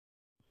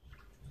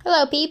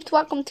Hello peeps,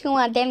 welcome to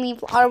a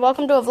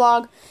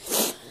vlog.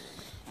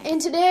 And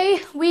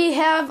today we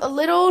have a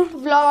little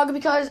vlog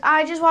because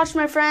I just watched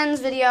my friend's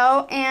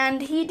video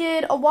and he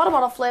did a water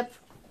bottle flip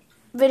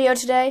video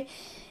today.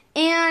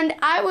 And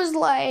I was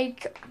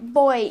like,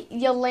 boy,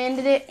 you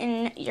landed it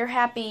and you're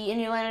happy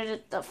and you landed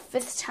it the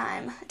 5th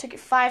time. It took you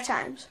 5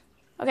 times,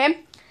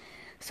 okay?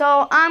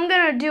 So I'm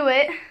gonna do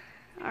it,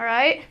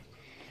 alright?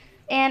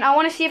 And I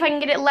wanna see if I can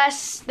get it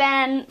less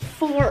than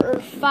 4 or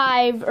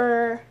 5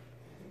 or...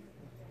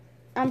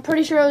 I'm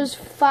pretty sure it was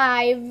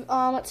 5.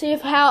 Let's see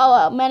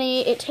how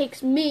many it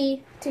takes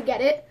me to get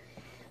it.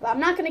 But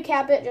I'm not going to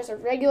cap it, just a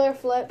regular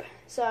flip.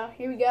 So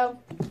here we go.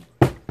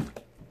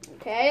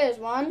 Okay, there's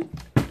 1.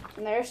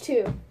 And there's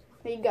 2.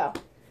 There you go.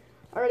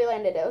 Already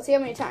landed it. Let's see how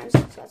many times.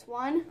 So that's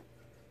 1,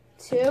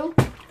 2,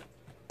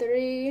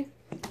 3,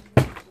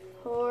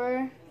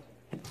 4.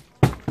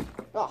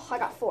 Oh, I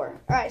got 4.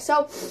 Alright,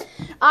 so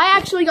I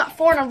actually got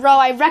 4 in a row.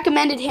 I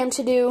recommended him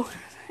to do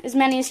as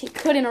many as he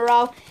could in a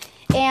row.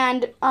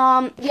 And,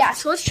 yeah,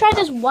 so let's try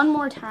this one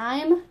more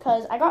time,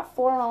 because I got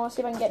 4, and I want to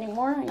see if I can get any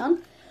more. Hang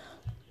on.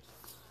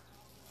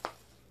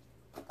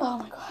 Oh,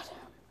 my God.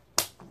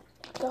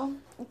 Go.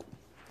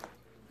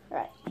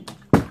 Alright.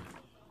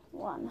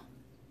 1.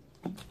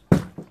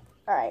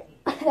 Alright.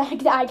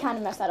 I kind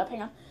of messed that up.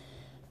 Hang on.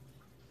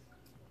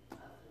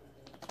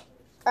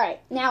 Alright,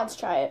 now let's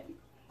try it.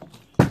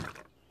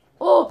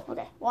 Oh,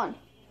 okay. 1.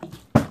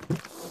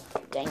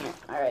 Dang it.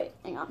 Alright,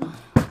 hang on.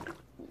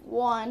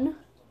 1.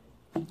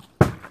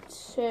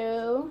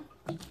 2.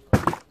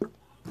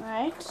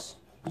 Right.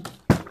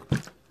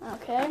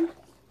 Okay.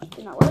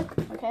 Did not work.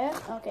 Okay.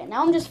 Okay.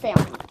 Now I'm just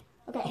failing.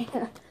 Okay.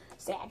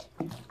 Sad.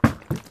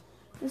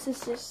 This is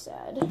just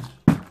sad.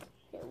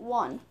 Okay.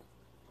 1.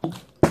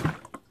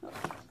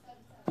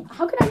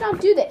 How could I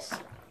not do this?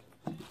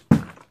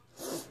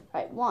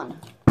 Alright. 1.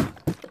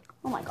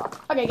 Oh my God.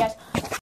 Okay, guys.